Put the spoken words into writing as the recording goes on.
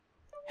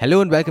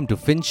Hello and welcome to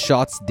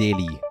FinShots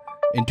Daily.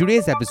 In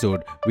today's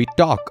episode, we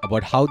talk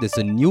about how there's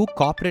a new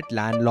corporate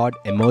landlord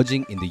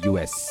emerging in the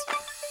US.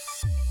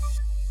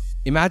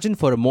 Imagine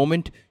for a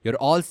moment you're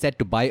all set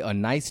to buy a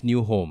nice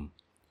new home.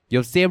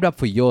 You've saved up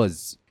for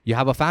years. You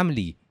have a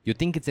family. You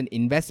think it's an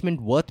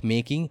investment worth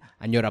making,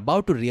 and you're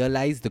about to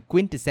realize the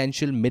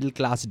quintessential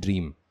middle-class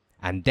dream.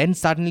 And then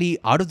suddenly,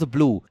 out of the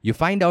blue, you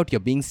find out you're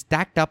being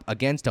stacked up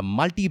against a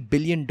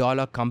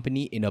multi-billion-dollar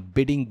company in a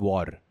bidding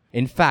war.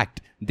 In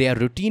fact, they are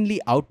routinely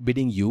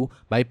outbidding you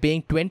by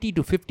paying 20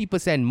 to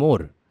 50%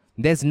 more.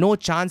 There's no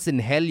chance in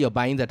hell you're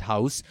buying that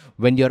house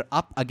when you're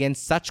up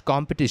against such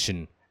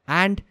competition.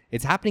 And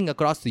it's happening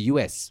across the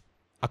US.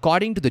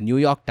 According to the New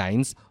York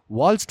Times,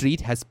 Wall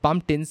Street has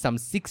pumped in some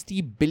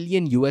 $60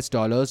 billion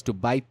to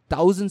buy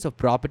thousands of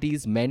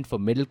properties meant for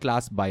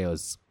middle-class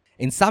buyers.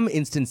 In some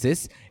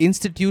instances,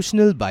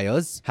 institutional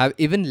buyers have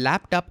even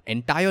lapped up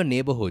entire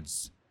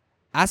neighborhoods.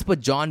 As per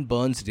John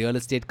Burns Real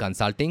Estate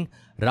Consulting,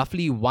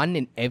 roughly 1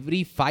 in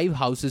every 5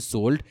 houses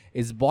sold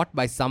is bought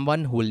by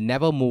someone who will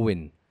never move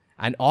in.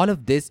 And all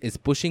of this is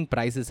pushing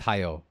prices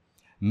higher.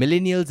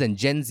 Millennials and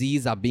Gen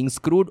Zs are being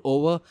screwed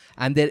over,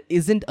 and there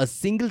isn't a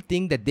single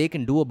thing that they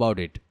can do about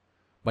it.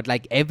 But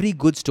like every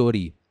good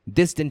story,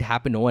 this didn't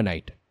happen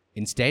overnight.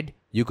 Instead,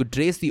 you could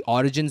trace the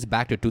origins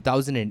back to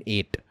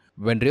 2008,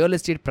 when real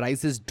estate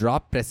prices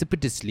dropped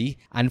precipitously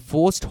and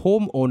forced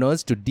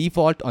homeowners to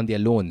default on their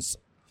loans.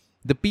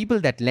 The people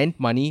that lent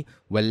money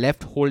were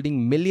left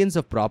holding millions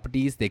of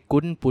properties they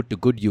couldn't put to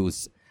good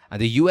use,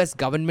 and the US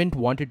government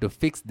wanted to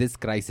fix this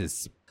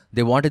crisis.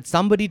 They wanted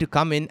somebody to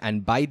come in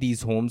and buy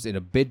these homes in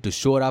a bid to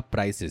shore up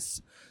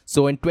prices.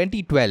 So in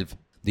 2012,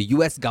 the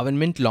US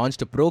government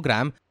launched a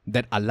program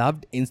that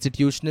allowed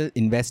institutional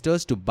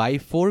investors to buy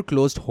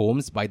foreclosed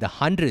homes by the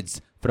hundreds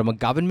from a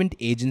government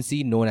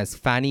agency known as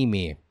Fannie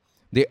Mae.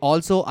 They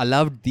also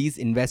allowed these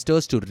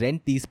investors to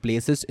rent these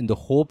places in the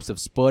hopes of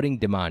spurring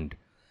demand.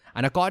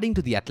 And according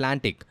to The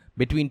Atlantic,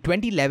 between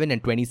 2011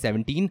 and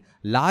 2017,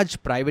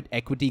 large private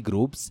equity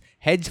groups,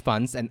 hedge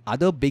funds, and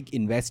other big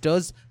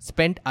investors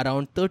spent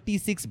around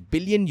 $36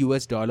 billion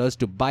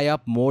to buy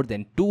up more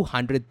than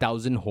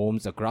 200,000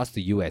 homes across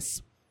the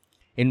US.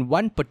 In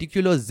one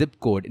particular zip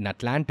code in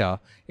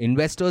Atlanta,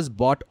 investors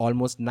bought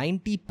almost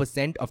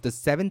 90% of the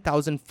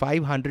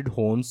 7,500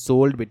 homes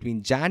sold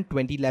between Jan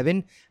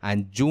 2011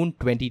 and June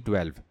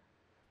 2012.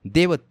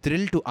 They were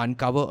thrilled to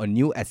uncover a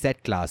new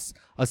asset class,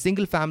 a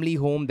single-family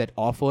home that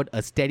offered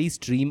a steady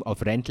stream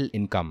of rental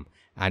income.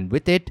 And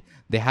with it,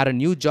 they had a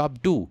new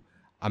job too,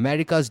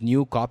 America's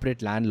new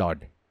corporate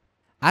landlord.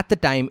 At the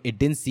time, it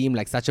didn't seem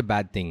like such a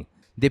bad thing.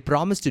 They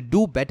promised to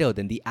do better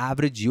than the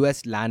average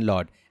US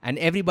landlord, and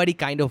everybody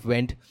kind of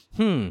went,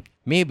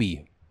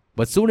 maybe.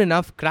 But soon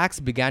enough, cracks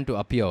began to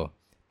appear.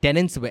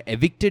 Tenants were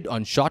evicted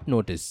on short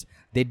notice.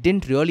 They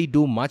didn't really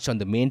do much on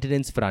the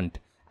maintenance front.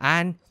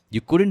 And you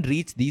couldn't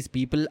reach these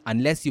people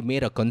unless you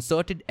made a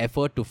concerted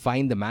effort to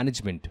find the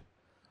management.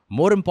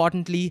 More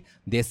importantly,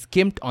 they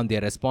skimped on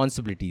their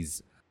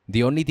responsibilities.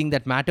 The only thing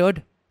that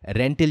mattered?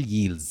 Rental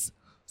yields.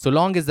 So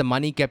long as the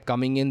money kept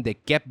coming in, they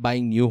kept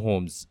buying new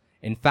homes.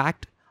 In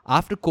fact,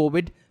 after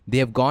COVID, they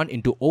have gone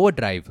into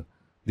overdrive.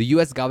 The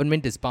US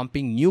government is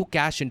pumping new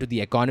cash into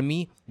the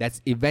economy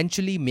that's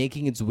eventually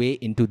making its way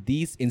into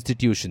these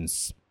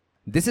institutions.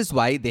 This is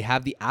why they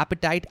have the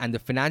appetite and the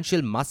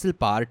financial muscle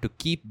power to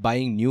keep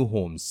buying new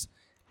homes.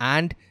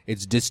 And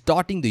it's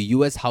distorting the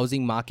US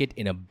housing market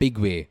in a big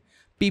way.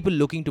 People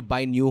looking to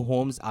buy new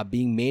homes are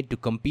being made to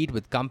compete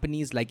with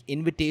companies like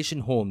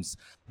Invitation Homes,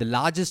 the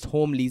largest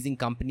home leasing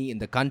company in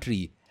the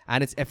country,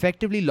 and it's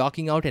effectively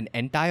locking out an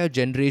entire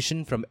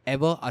generation from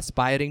ever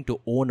aspiring to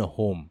own a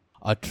home.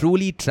 A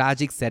truly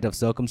tragic set of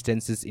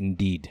circumstances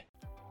indeed.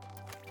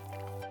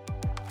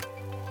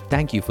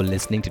 Thank you for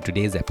listening to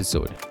today's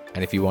episode.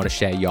 And if you want to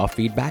share your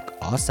feedback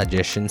or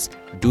suggestions,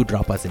 do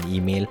drop us an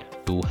email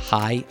to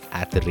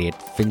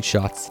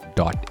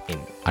hi@finshots.in.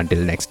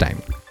 Until next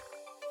time.